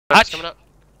Hatch! Coming up.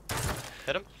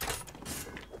 Hit him.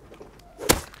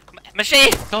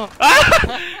 Machine! Go.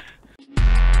 Ah!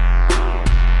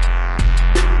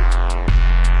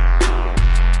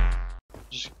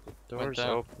 Just door's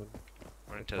open.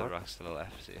 Run into the rocks to the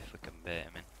left, see if we can bait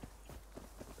him in.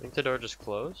 I think the door just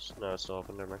closed? No, it's still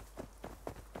open, never mind.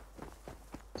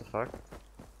 What the fuck?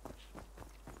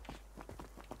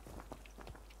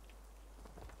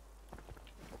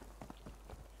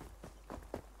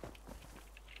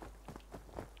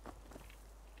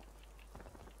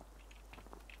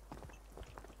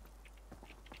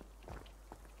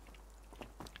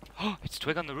 Oh, it's a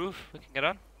twig on the roof, we can get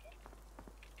on.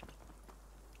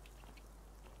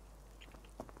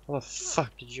 How the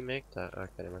fuck did you make that? Okay,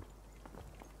 never mind.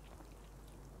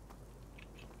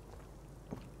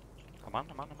 Come on,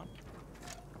 come on, come on.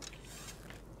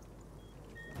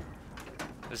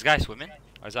 There's a guy swimming?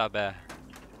 Or is that a bear?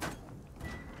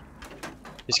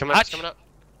 He's coming up, Hatch. he's coming up.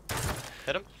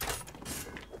 Hit him.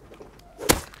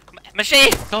 Machine!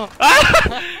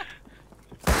 Ah!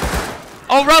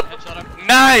 Oh, Rob!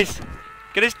 Nice!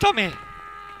 Get his tummy!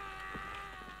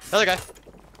 Another guy.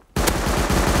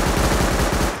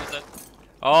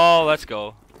 Oh, let's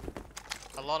go.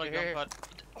 A lot of Here. gunpowder.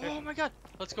 Oh my god!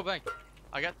 Let's go back.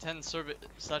 I got 10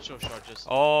 satchel charges.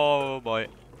 Oh boy.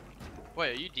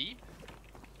 Wait, are you deep?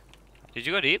 Did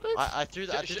you go deep? Liz? I threw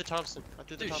the Thompson. I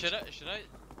threw the Dude, Thompson. should I?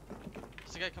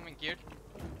 Is the guy coming geared?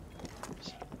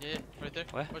 Yeah, right there.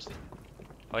 Where? Where's the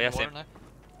Oh yeah, water same. knife?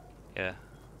 Yeah.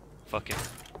 Fuck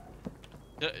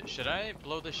it. Should I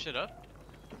blow this shit up?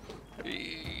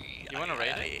 You wanna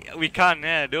raid it? We can,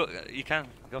 yeah. Do it. You can.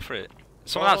 Go for it.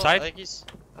 Someone Oh, outside. I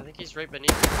think he's right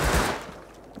beneath.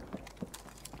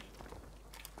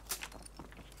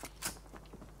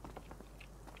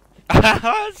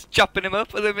 I was chopping him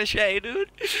up with a machete,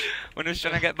 dude. When he was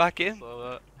trying to get back in.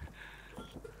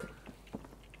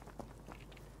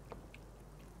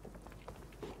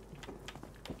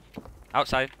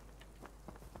 Outside.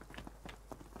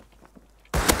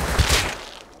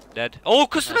 Dead. Oh,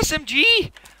 custom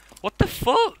SMG! What the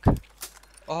fuck?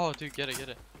 Oh, dude, get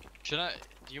it. Should I?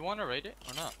 Do you wanna raid it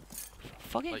or not?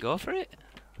 Fucking Like- go for it.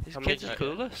 These How many kids are did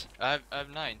cool you us. I have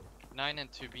 9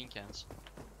 and 2 bean cans.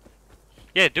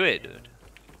 Yeah, do it, dude.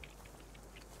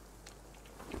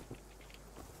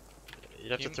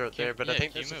 You'd have to Can- throw it can- there, but I yeah,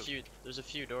 think can you there's a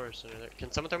few doors under there.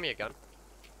 Can someone throw me a gun?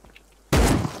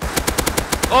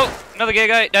 Oh, another gay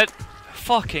guy dead.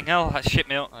 Fucking hell, that shit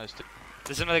me up. Nice.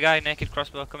 There's another guy, naked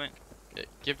crossbow coming. Yeah,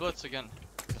 give Blitz again.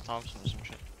 Thompson or some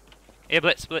shit. Hey,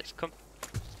 Blitz, come.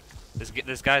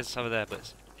 There's guys over there,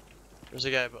 Blitz. There's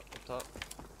a guy up top.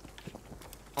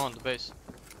 On the base.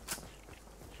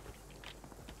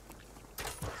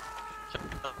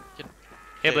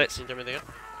 Hey, Okay, Blitz, Can you throw me the gun?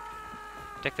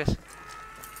 take this.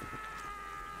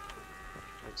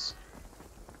 Thanks.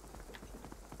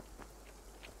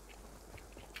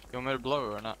 You want me to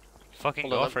blow it or not? Fucking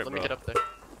Hold go on, for it, let bro. me get up there.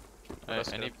 Alright, Let's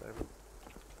I get need. up there.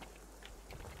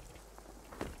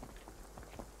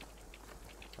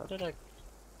 How did I?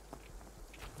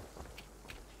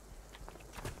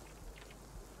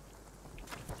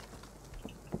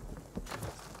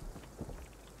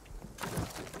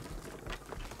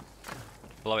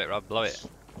 Blow it, Rob, blow it.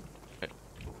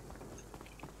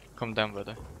 Come down,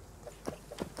 brother.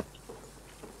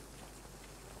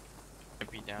 I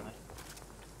beat down it.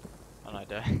 And I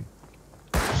die.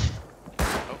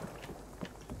 Oh.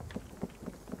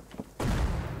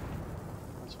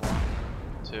 That's 1,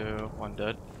 2, 1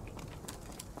 dead.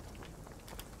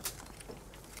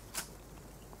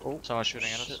 Oh, Someone shooting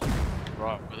at us. shit.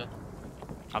 Rock with it.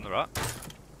 On the rock.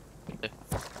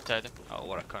 Dead him. Oh,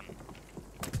 what a cunt.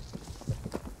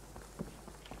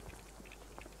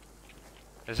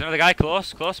 There's another guy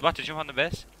close, about to jump on the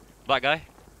base. Black guy.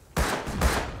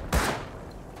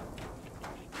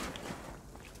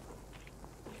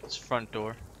 It's front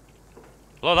door.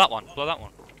 Blow that one, blow that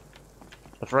one.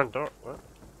 The front door. What?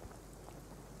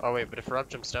 Oh wait, but if Rob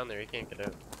jumps down there, he can't get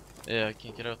out. Yeah, I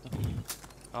can't get out there.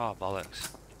 Oh, bollocks.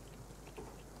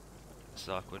 This is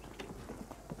awkward.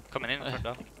 Coming in, front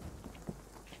door.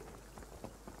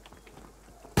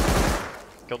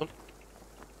 Killed him.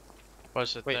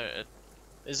 What's it Wait. there?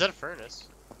 Is that a furnace?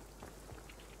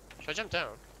 Should I jump down?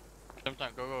 Jump down,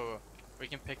 go. We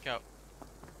can pick up.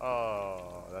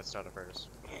 Oh, that's not a furnace.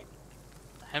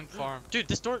 Hemp farm. Dude,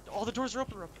 this door, all the doors are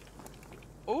open, Rob.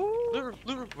 Oh!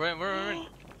 Loot room. We're in.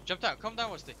 Jump down, come down,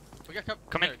 Westy. We got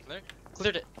Come in. Clear.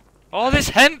 Cleared it. Oh, this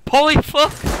hemp, holy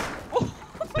fuck!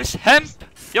 This hemp!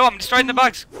 Yo, I'm destroying the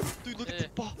bags. Dude, look Yeah. at the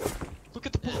ball. Look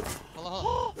at the ball.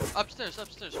 Hold on. Upstairs.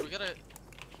 We gotta.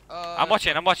 I'm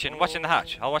watching the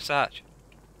hatch. I'll watch the hatch.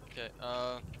 Okay.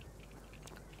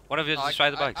 One of you Oh, just try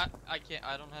the bags. I can't.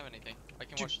 I don't have anything. I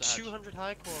can Dude, watch the hatch. 200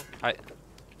 high core.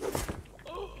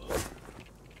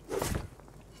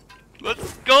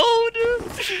 Let's go,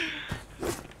 dude.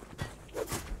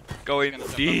 Going Gonna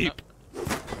jump up deep.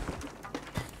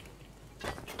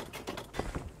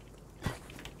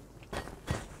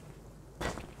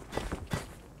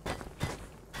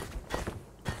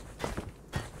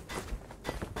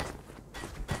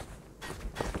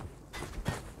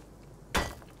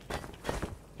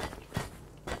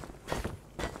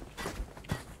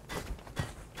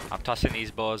 I'm tossing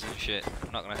these bows and shit.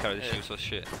 I'm not gonna carry this useless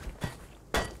shit.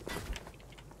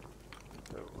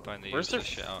 Find the Where's their useless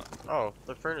shit out. Oh,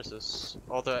 the furnaces.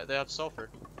 Oh, they have sulfur.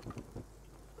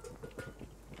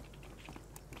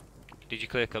 Did you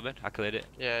clear cupboard? I cleared it.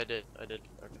 Yeah, I did. Okay.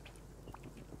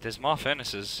 There's more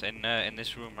furnaces in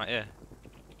this room right here.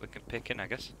 We can pick in, I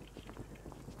guess.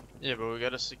 Yeah, but we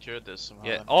gotta secure this somehow.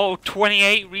 Yeah. Oh,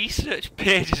 28 research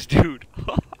pages, dude.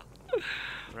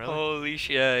 Really? Holy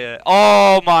shit, yeah.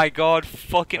 Oh my god,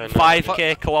 fucking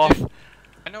 5k cloth.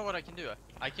 I know what I can do.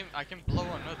 I can blow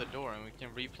another door and we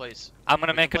can replace. I'm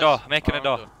gonna make a door. Making a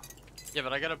door. Yeah,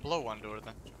 but I gotta blow one door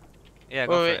then. Yeah,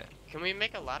 go for Wait, it. can we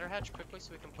make a ladder hatch quickly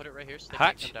so we can put it right here so they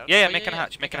Hatch? can't come down? Yeah, Oh, making a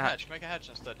hatch. Making a hatch. Make a hatch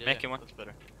instead. Yeah, Making one. That's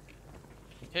better.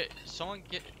 Hey, someone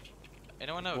get.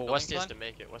 Anyone know? Well, building Westy has plan? to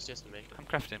make it. Westy has to make it. I'm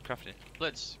crafting, crafting.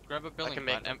 Blitz, grab a building can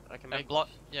plan make and, I can and make block.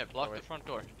 Yeah, block Oh, the wait. front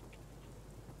door.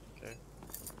 Okay.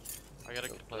 I gotta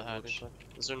Building get the plan, hatch. plan.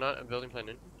 Is there not a building plan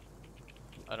in?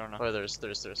 I don't know. Oh, there's.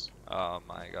 Oh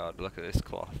my god, look at this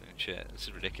cloth and shit. This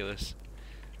is ridiculous.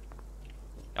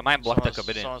 I might block the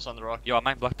cupboard in. Someone's on the rock. Yo, I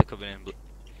might block the cupboard in.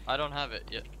 I don't have it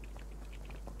yet.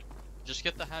 Just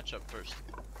get the hatch up first.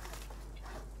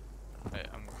 Hey,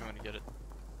 I'm going to get it.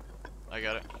 I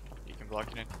got it. You can block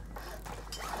it in.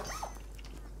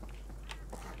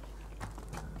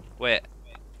 Wait.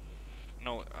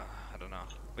 No, I don't know.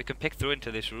 We can pick through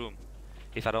into this room.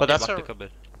 If I don't But block that's the our-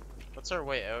 cupboard. What's our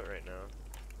way out right now?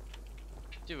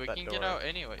 Dude, we That can get door. out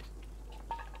anyway.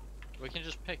 We can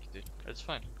just pick, dude. It's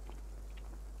fine.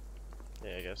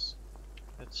 Yeah, I guess.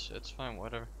 It's fine,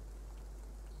 whatever.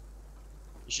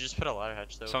 You should just put a ladder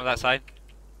hatch though. Some of that side.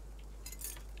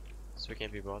 So we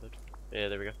can't be bothered. Yeah,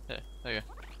 there we go. Yeah, there you go.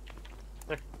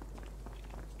 There.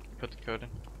 Put the code in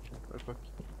real quick.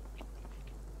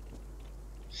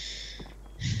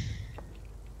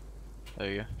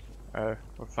 There you go. Alright,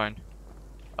 we're fine.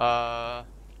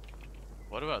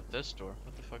 What about this door?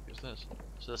 What the fuck is this?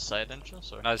 Is this side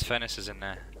entrance or? No, there's furnaces in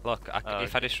there. Look, I can,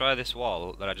 if I Okay. destroy this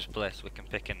wall that I just placed, we can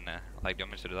pick in there. Like, do you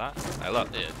want me to do that? Hey, look,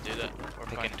 Yeah, do that. We're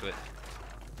pick fine. into it.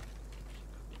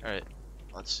 Alright,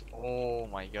 let's. Oh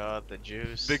my god, the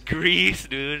juice. The grease,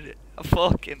 dude.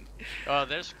 Fucking. Oh,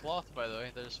 there's cloth by the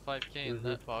way. There's 5k in Mhm.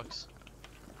 that box.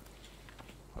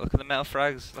 Look at the metal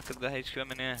frags. Look at the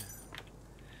HQ in here.